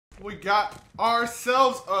We got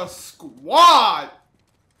ourselves a squad.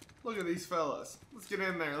 Look at these fellas. Let's get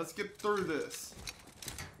in there. Let's get through this.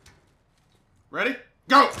 Ready?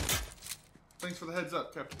 Go! Thanks for the heads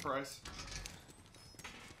up, Captain Price.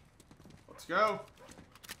 Let's go.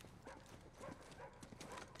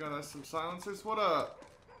 Got us some silencers. What up?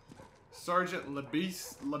 Sergeant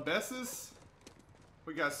Lebesis.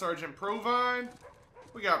 We got Sergeant Provine.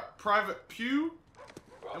 We got Private Pugh.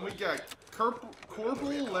 And we got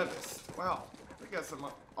Corporal Levis. Wow, they got some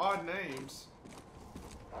odd names.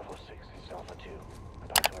 Bravo 6 is Alpha 2.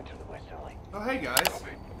 About to enter the West Alley. Oh, hey guys.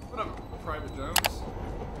 What up, Private Jones?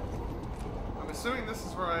 I'm assuming this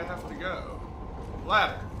is where I have to go.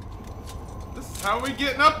 Ladder. This is how we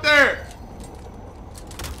getting up there.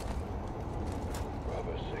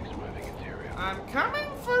 Bravo 6 moving interior. I'm coming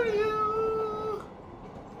for you.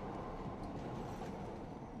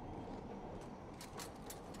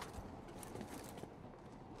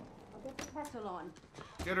 I'll get the kettle on.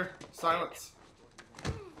 Get her. Silence.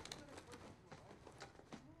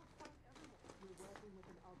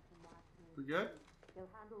 We good? They'll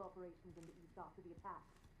handle operations in the east after the attack.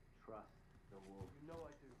 Trust the wolf. You know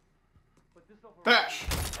I do. But this Bash!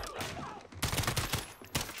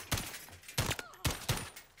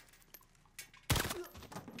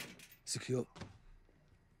 Secure.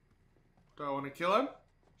 Do I want to kill him?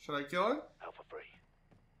 Should I kill him? Alpha 3.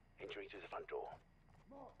 Entering through the front door.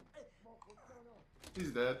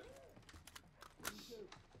 He's dead.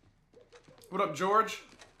 What up, George?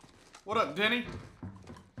 What up, Denny?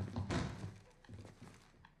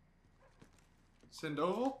 Send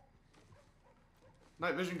oval.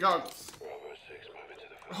 Night vision goggles. Bravo 6 moving to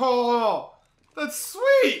the front. Oh, that's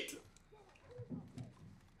sweet.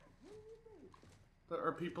 There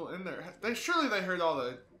are people in there. Surely they heard all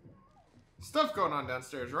the stuff going on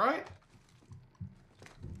downstairs, right?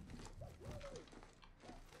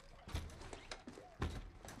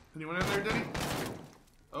 Anyone in there, Denny?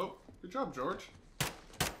 Oh, good job, George.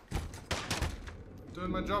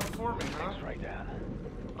 Doing my job for me, huh? Right down.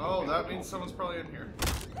 Oh, that means someone's probably in here.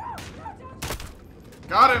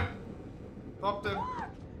 Got him! Popped him.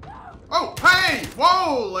 Oh, hey!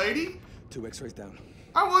 Whoa, lady! 2 X-rays down.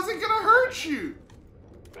 I wasn't gonna hurt you!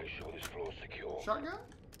 Make sure this floor's secure. Shotgun?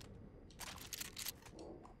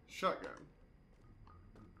 Shotgun.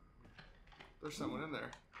 There's someone in there.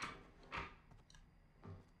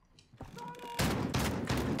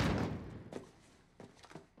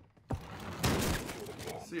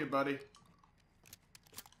 See you, buddy.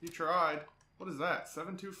 You tried. What is that?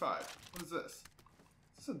 725. What is this?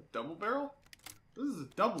 Is this a double barrel? This is a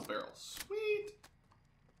double barrel. Sweet.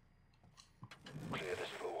 Clear this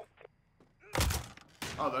floor.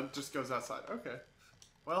 Oh, that just goes outside. Okay.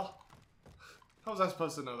 Well, how was I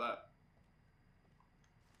supposed to know that?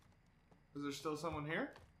 Is there still someone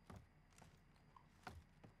here?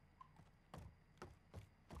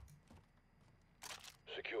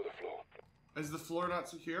 Secure the floor. Is the floor not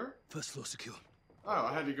secure? First floor secure. Oh,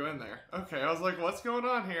 I had to go in there. Okay, I was like, what's going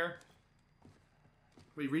on here?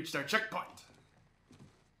 We reached our checkpoint.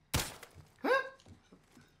 Huh?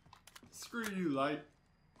 Screw you, Light.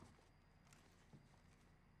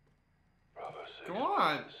 Bravo 6. Go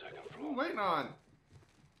on. Second What are floor. you waiting on?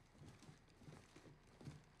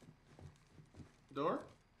 Door?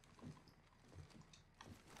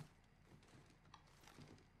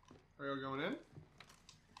 Are you going in?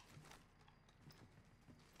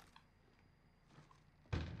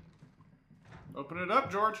 Open it up,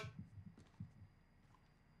 George.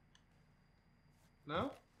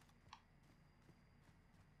 No?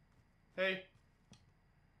 Hey.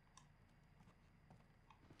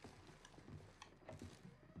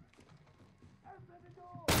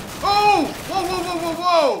 Oh! Whoa, whoa, whoa, whoa,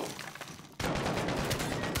 whoa!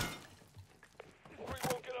 We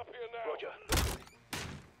won't get up here now. Roger.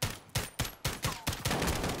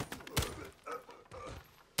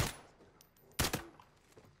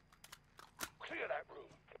 Clear that room.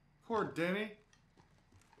 Poor Denny.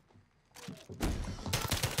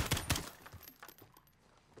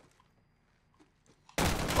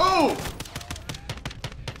 Oh!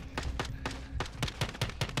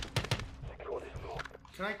 Secure this floor.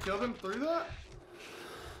 Can I kill him through that?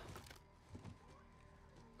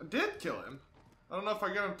 I did kill him. I don't know if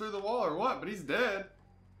I got him through the wall or what, but he's dead.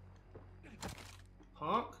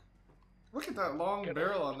 Punk. Look at that long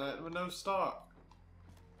barrel on that with no stock.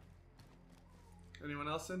 Anyone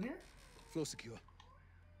else in here? Floor secure.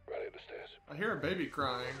 Right up the stairs. I hear a baby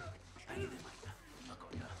crying.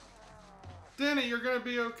 Denny, you're gonna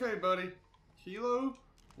be okay, buddy. Kilo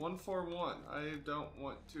 141. I don't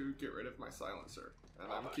want to get rid of my silencer,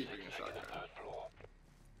 and I'm keeping a shotgun. Third floor.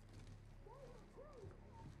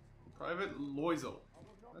 Private Loisel.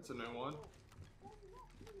 That's a new one.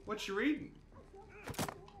 What you reading?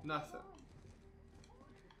 Nothing.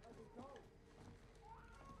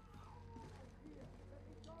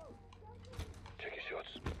 Take your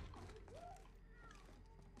shots.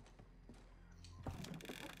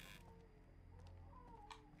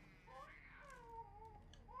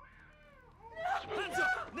 Hands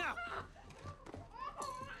up! Now!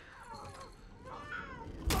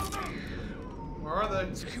 Where are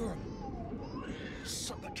they? Secure him.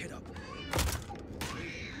 Shut that kid up.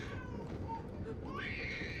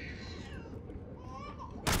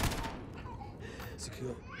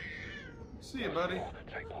 Secure. See you, buddy.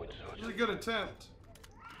 Take point, It was a Sergeant. good attempt.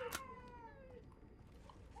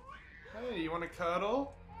 Hey, you want to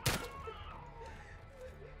cuddle?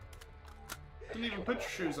 Didn't even put your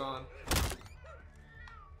shoes on.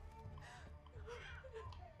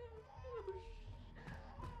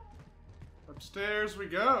 Upstairs we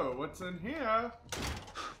go. What's in here?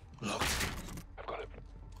 Locked. I've got it.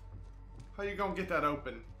 How you gonna get that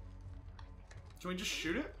open? Can we just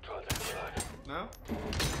shoot it? Try and take it alive. No?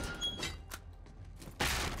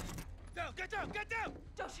 Down! Get down! Get down!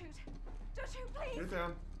 Don't shoot! Don't shoot, please! Get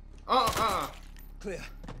down. Clear.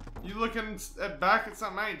 You looking back at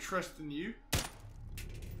something? I ain't trusting you.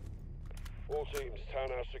 All teams,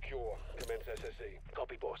 townhouse secure. Commence SSE.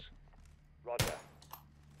 Copy, boss. Roger.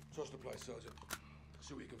 Trust the place, Sergeant.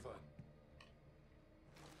 See what you can find.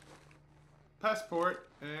 Passport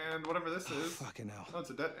and whatever this is. Fucking hell. Oh, it's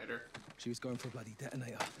a detonator. She was going for a bloody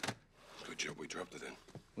detonator. Good job we dropped it in.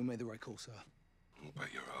 We made the right call, sir. We'll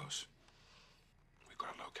bet your ass. We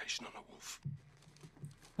got a location on the wolf.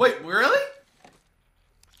 Wait, really?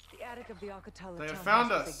 The attic of the Alcatala They have townhouse found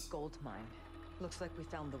was us. a gold mine. Looks like we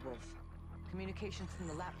found the wolf. Communications from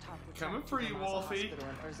the laptop were Coming tracked for to you, the Maza Wolfie. Hospital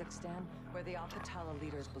in Urzikstan, where the Alcatala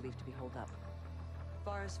leader is believed to be holed up.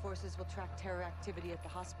 Varus forces will track terror activity at the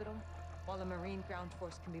hospital, while a Marine ground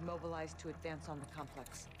force can be mobilized to advance on the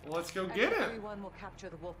complex. Well, let's go get him. Everyone will capture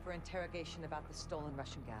the wolf for interrogation about the stolen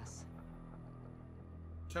Russian gas.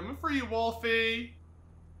 Coming for you, Wolfie.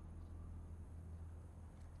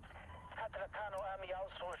 حتى كانوا عم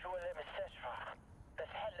يوصلوا جوا المستشفى بس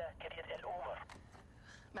هلا كريت الأمور.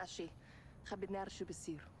 ماشي خبرني نعرف شو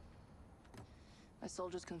بيصير. My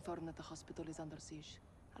soldiers confirm that the hospital is under siege.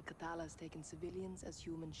 Al-Qatala has taken civilians as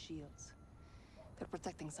human shields. They're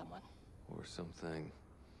protecting someone. Or something.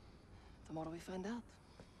 Tomorrow we find out.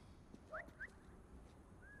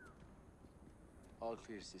 All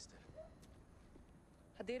clear, sister.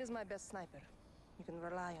 Hadir is my best sniper. You can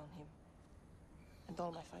rely on him. And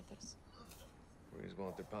all my fighters. Marines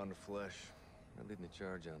want their pound of flesh. I'm leading the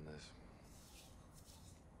charge on this.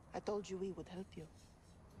 I told you we would help you.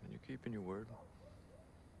 And you're keeping your word?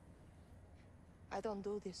 I don't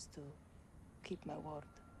do this to keep my word.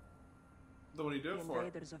 Then what do you do The it for?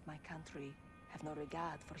 invaders of my country have no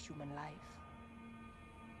regard for human life.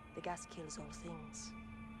 The gas kills all things,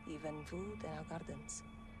 even food and our gardens.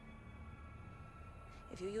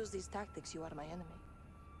 If you use these tactics, you are my enemy.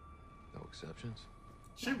 No exceptions?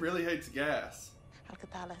 She really hates gas.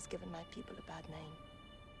 Al-Qatala has given my people a bad name,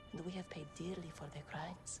 and we have paid dearly for their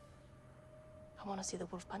crimes. I want to see the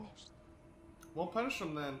wolf punished. Won't punish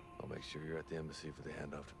them then. I'll make sure you're at the embassy for the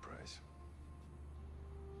handoff to Price.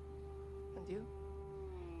 And you?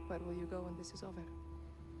 Where will you go when this is over?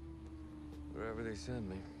 Wherever they send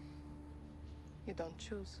me. You don't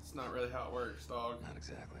choose. It's not really how it works, dog. Not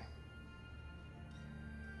exactly.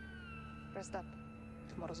 Rest up.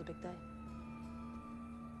 Tomorrow's a big day.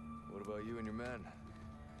 What about you and your men?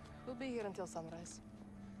 We'll be here until sunrise.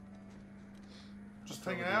 Just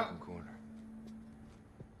Cover hanging the out. open corner.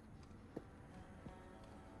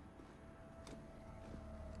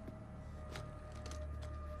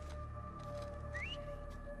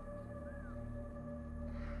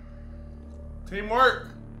 Teamwork.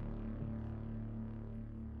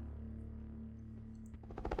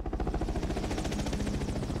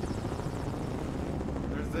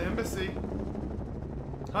 There's the embassy.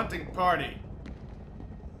 Hunting party.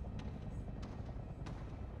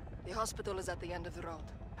 The hospital is at the end of the road.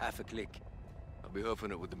 Half a click. I'll be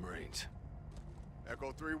hoofing it with the Marines.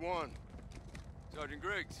 Echo 3-1. Sergeant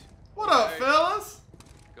Griggs. What up, Hey. fellas?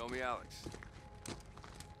 Call me Alex.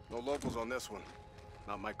 No locals on this one.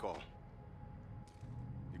 Not my call.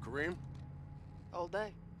 You Kareem? All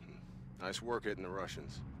day. Nice work hitting the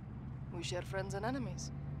Russians. We share friends and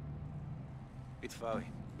enemies. It's Fawi.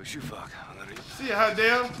 Bashufak. See ya,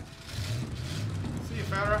 Hadale. See ya,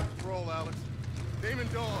 Farah. Roll, Alex. Demon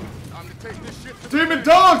Dog. Time to take this shit to the Demon bank.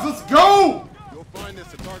 dogs, let's go! You'll find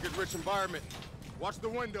this a target-rich environment. Watch the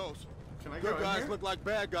windows. Can I go Good in guys here? look like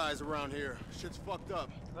bad guys around here. Shit's fucked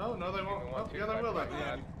up. No, no, they won't. Oh, yeah, they will.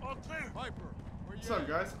 Then. All clear. Piper, where you What's up, at?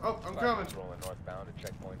 guys? Oh, I'm coming. Rolling northbound to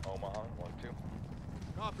checkpoint Omaha, 1-2.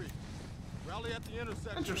 Copy. Rally at the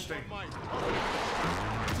intersection. Interesting. on Mike.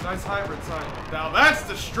 Nice hybrid sign. Now that's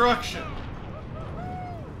destruction.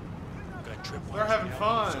 They're having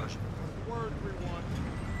fun. Word 3-1.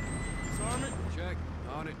 Disarm it. Check.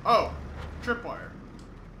 On it. Oh, tripwire.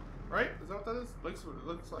 Right? Is that what that is? Looks what it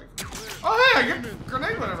looks like. Oh, hey, I get a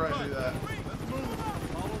grenade whenever I do that. Let's move.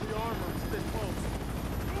 Follow the armor and stay close.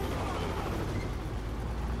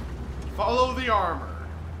 Follow the armor.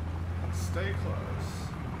 Stay close.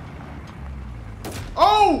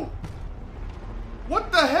 Oh!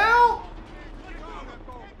 What the hell?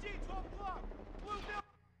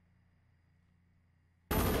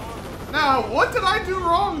 Now, what did I do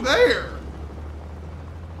wrong there?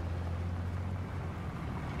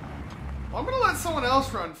 Well, I'm gonna let someone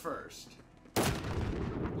else run first.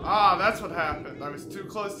 Ah, that's what happened. I was too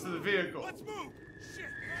close to the vehicle. Let's move. Shit.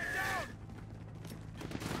 Down.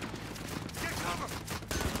 Get cover.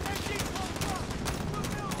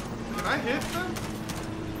 Can I hit them?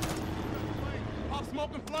 Pop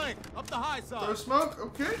smoke and flank. Up the high side. Throw smoke?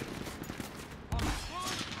 Okay.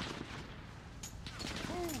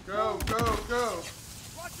 Go, go, go.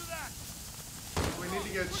 Roger that. We need to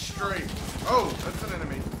get straight. Oh, that's an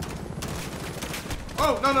enemy.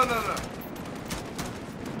 Oh, no, no, no, no.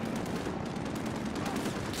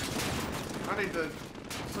 I need to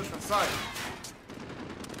switch my sight.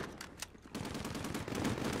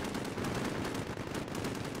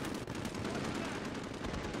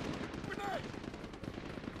 Grenade.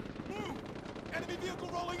 Move. Enemy vehicle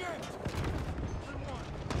rolling in.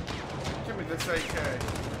 Give me this AK.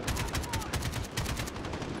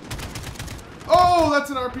 Oh, that's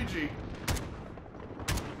an RPG.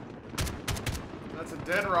 That's a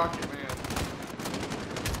dead rocket, man.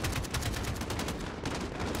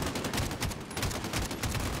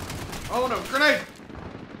 Oh no, grenade!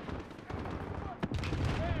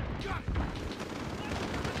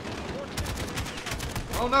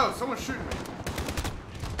 Oh no, someone's shooting me.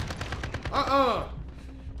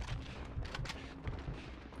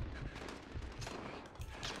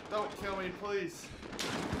 Don't kill me, please.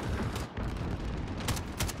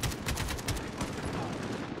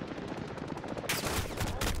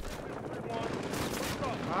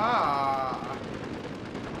 Ah.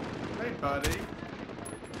 Hey, buddy.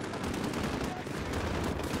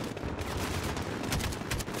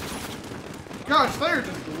 Gosh, they're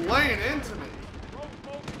just laying into me.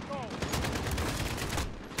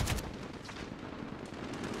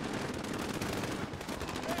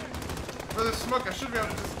 For the smoke, I should be able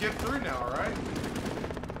to just get through now, right?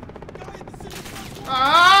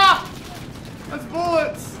 Ah! That's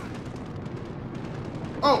bullets!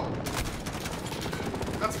 Oh!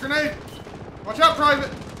 That's a grenade! Watch out,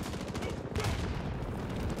 Private!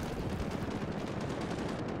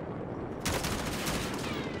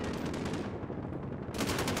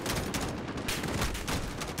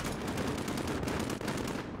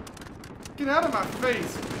 Get out of my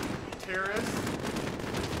face, terrorist!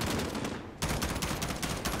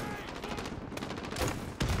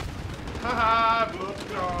 Haha, book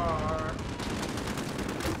car!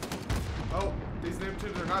 Oh, these noob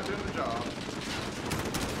tubes are not doing the job.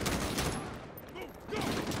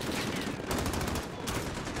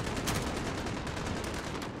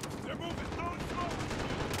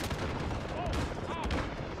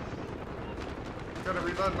 Gotta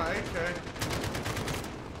reload my AK.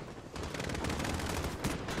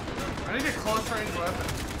 I need a close range weapon.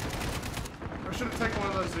 I should have taken one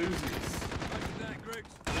of those Uzis.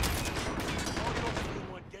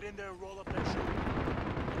 Get in there and roll up that shit.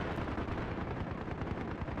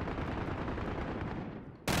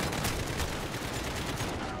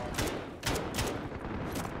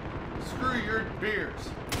 Screw your beers.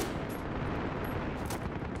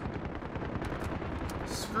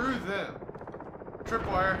 Screw them.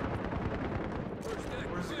 Tripwire.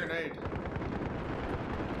 Where's the grenade?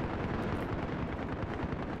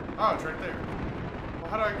 Oh, it's right there. Well,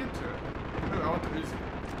 how do I get to it? Ooh, I want the Uzi.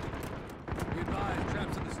 Be advised,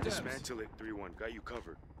 traps in the steps. Dismantle it, 3-1. Got you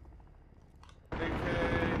covered. AK.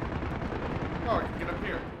 Oh, I can get up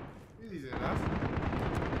here. Easy enough.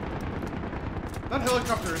 That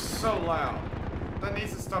helicopter is so loud. That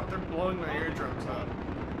needs to stop. They're blowing my eardrums out.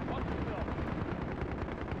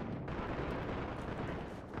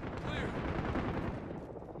 Clear.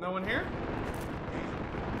 No one here?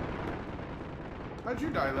 How'd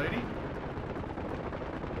you die, lady?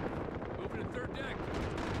 Moving to third deck.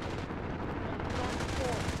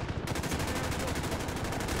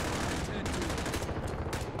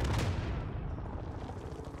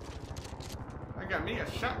 I got me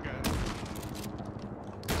a shotgun.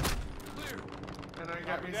 And I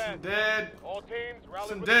got me some dead, All teams rally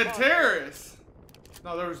some for dead the front. terrorists.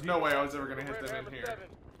 No, there was no way I was ever gonna hit them in Hammer here. 7.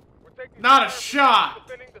 We're taking Not a fire shot!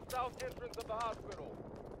 defending the south entrance of the hospital.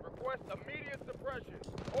 Request immediate suppression.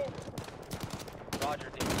 Over. Roger,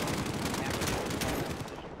 team.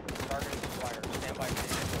 Target is acquired. Stand by.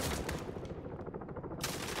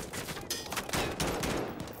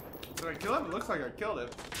 Did I kill him? It looks like I killed him.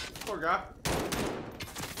 Poor guy.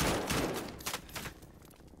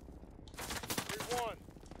 3-1.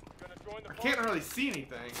 Gonna join the I can't really see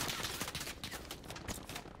anything.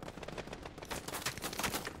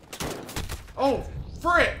 Oh,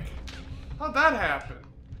 frick! How'd that happen?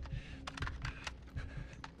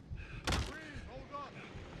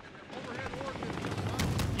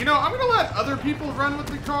 You know, I'm gonna let other people run with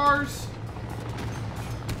the cars.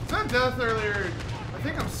 That death earlier, I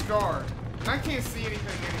think I'm scarred. And I can't see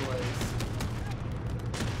anything anyways.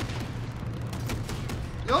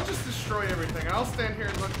 Y'all just destroy everything, and I'll stand here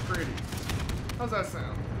and look pretty. How's that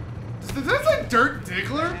sound? Does that say Dirt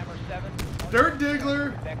Diggler? Hammer 7. Dirt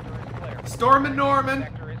Diggler, Vector is clear. Storm and Norman,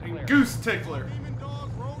 and Goose Tickler. Demon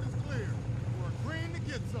Dog Road is clear. We're agreeing to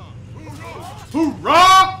get some.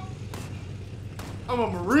 Hoorah! I'm a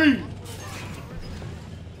Marine.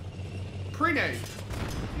 Prenade.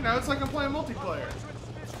 You know, it's like I'm playing multiplayer.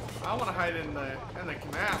 I want to hide in the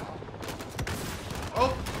canal.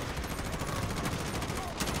 Oh.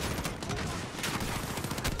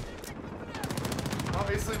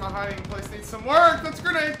 Obviously, my hiding place needs some work. That's a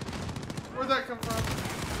grenade. Where'd that come from?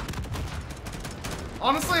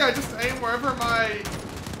 Honestly, I just aim wherever my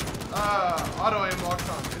auto aim locks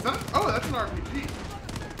on. Is that? Oh, that's an RPG.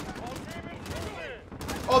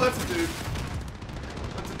 Oh, that's a dude.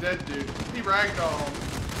 That's a dead dude. He ragdolled.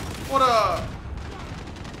 What a...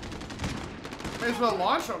 May as well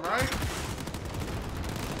launch them, right?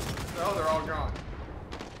 Oh, they're all gone.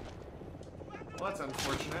 Well, that's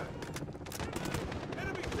unfortunate.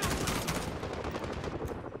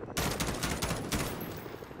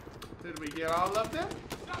 Did we get all of them?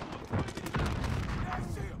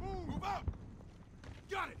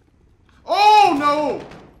 Oh, no!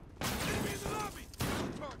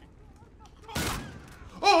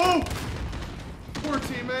 Oh! Poor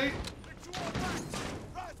teammate.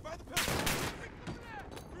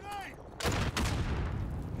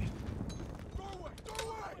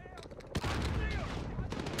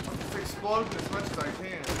 I'm just exploding as much as I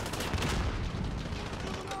can.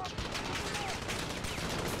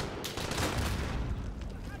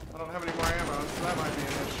 I don't have any more ammo, so that might be an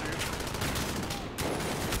issue.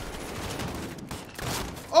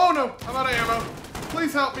 Oh no! I'm out of ammo.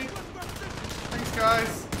 Please help me. Thanks,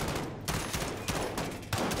 guys.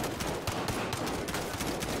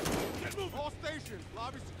 All stations,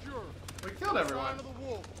 lobby secure. We killed everyone. Sign of the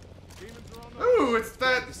wolf. Demons are on the Ooh, it's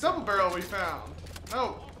that double barrel we found.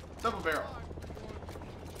 No, double barrel.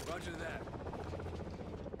 Roger that.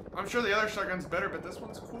 I'm sure the other shotgun's better, but this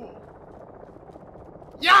one's cool.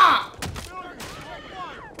 Yeah!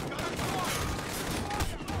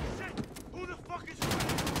 Who the fuck is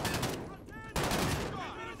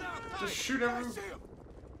Just shoot everyone.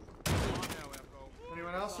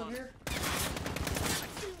 Anyone else in here?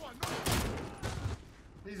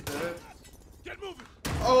 He's dead. Get moving.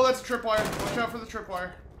 Oh, that's a tripwire. Watch out for the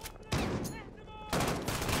tripwire.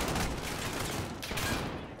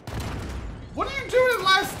 What are you doing in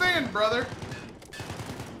Last Stand, brother?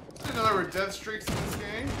 I didn't know there were death streaks in this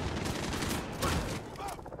game.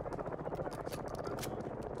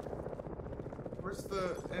 Where's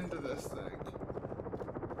the end of this thing?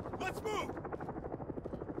 Let's move.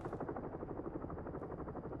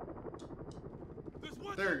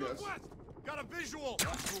 There it goes. Got a visual.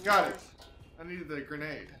 Got it. I needed the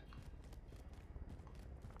grenade.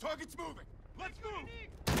 Target's moving. Let's move.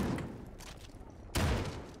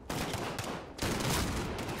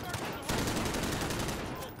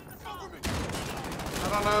 I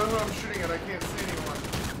don't know who I'm shooting at. I can't see anyone.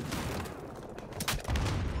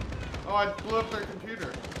 Oh, I blew up their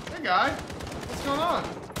computer. Hey, guy. What's going on?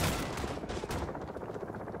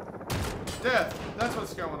 Death. That's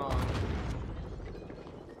what's going on.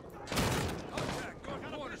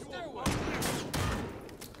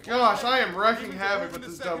 Gosh, I am wrecking havoc with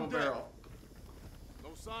this double barrel. No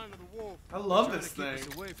sign of the wolf. I love Trying this to keep thing.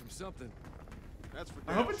 us away from something. That's for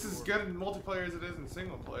I hope it's as good in multiplayer as it is in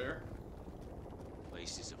single player.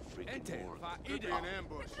 Place is a freaking Enter. morgue. Could be an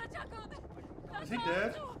ambush. Is he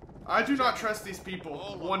dead? I do not trust these people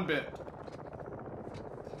one bit.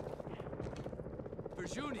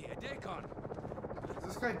 Berjuni, a Decon. Is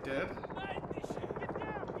this guy dead?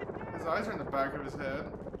 His eyes are in the back of his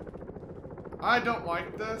head. I don't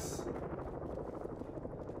like this.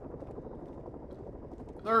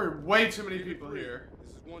 There are way too many people here.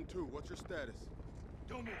 This is 1-2. What's your status?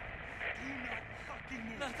 Don't move. Do not fucking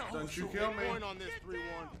move. Don't you kill me. Point on this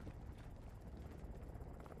 3-1.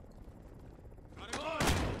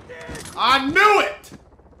 I knew it!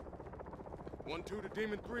 1-2 to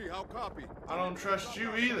Demon 3. How copy? I don't trust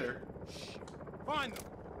you either. Find them.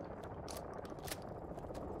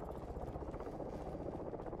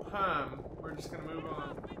 We're just gonna move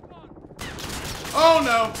on. Oh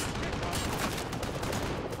no!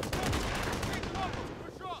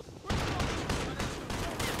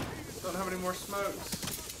 Don't have any more smokes.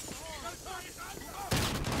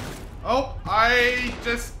 Oh, I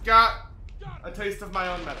just got a taste of my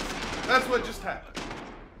own medicine. That's what just happened.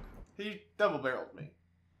 He double-barreled me.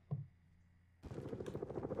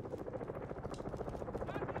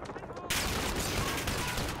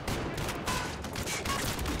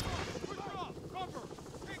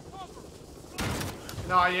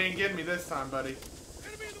 No, you ain't getting me this time, buddy.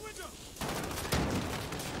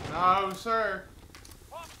 No, sir.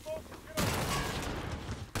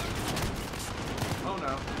 Oh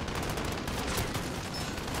no.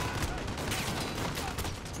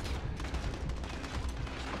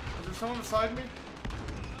 Is there someone beside me?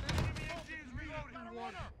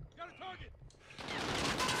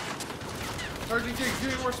 Sergeant Giggs,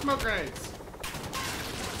 give me more smoke grenades.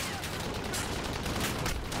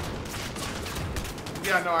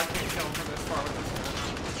 Yeah, no, I can't kill him from this far with this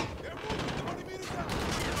gun.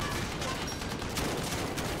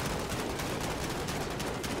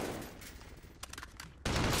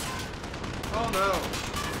 Oh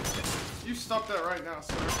no. You stop that right now,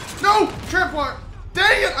 sir. No! Tripwire!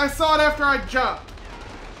 Dang it! I saw it after I jumped.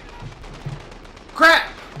 Crap!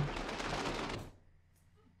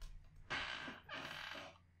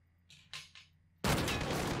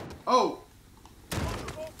 Oh!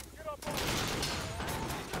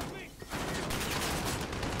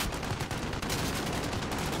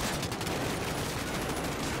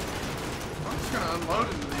 I'm just gonna unload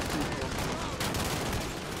into these people.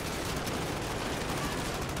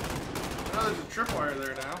 Oh, there's a tripwire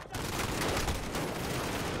there now.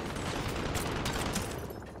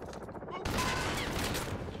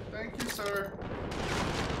 Thank you, sir.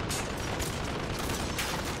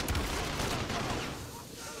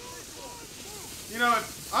 You know,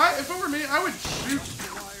 if it were me, I would shoot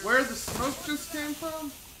where the smoke just came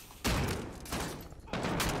from.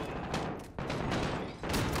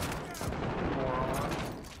 Moron.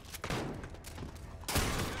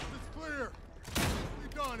 It's clear. We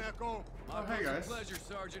done, Echo. Oh, hey guys. Pleasure,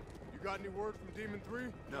 Sergeant. You got any word from Demon 3?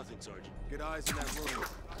 Nothing, Sergeant. Get eyes in that room.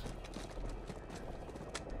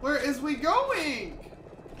 Where is we going?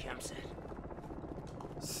 Campsite.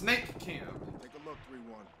 Snake camp. Take a look,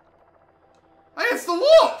 3-1. Hey, it's the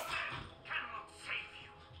wolf! Cannot save you.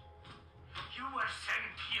 You were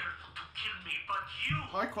sent here to kill me, but you...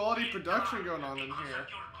 High quality production going on in because here. of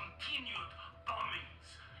your continued bombings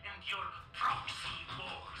and your proxy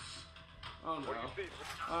wars. Oh no.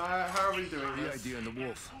 How are we doing The this? idea on the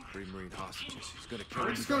wolf. 3 Marine hostages. He's gonna kill We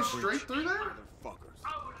him. just go straight through there?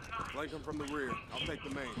 Motherfuckers. Flank them from the rear. I'll take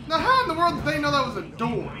the main. Now how in the world did they know that was a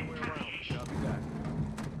door? Copy that.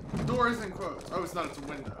 Door is in quotes. Oh, it's not, it's a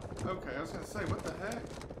window. Okay, I was gonna say, what the heck?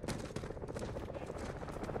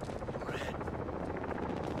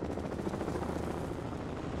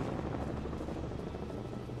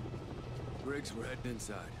 Briggs, we're heading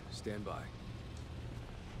inside. Stand by.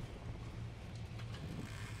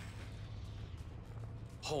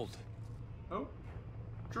 Hold. Oh.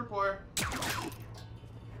 Tripwire.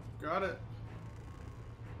 Got it.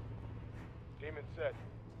 Demon set.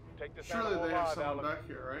 Take this Surely animal they have alive, someone Alan. back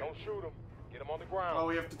here, right? Don't shoot him. Get him on the ground. Oh,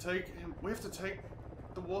 we have to take him. We have to take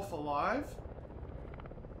the wolf alive?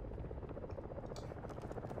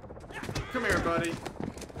 Come here, buddy.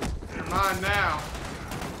 You're mine now.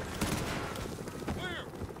 Clear.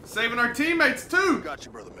 Saving our teammates, too! Got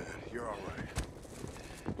you, brother man. You're all right.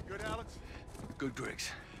 Good, Alex? Good, Griggs.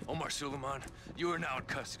 Omar Suleiman, you are now in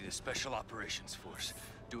custody of the Special Operations Force.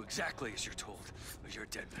 Do exactly as you're told, or you're a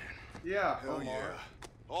dead man. Yeah, Hell Omar. yeah.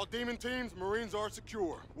 All demon teams, Marines are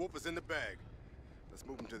secure. Wolf is in the bag. Let's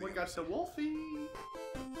move him to the We other got the wolfie.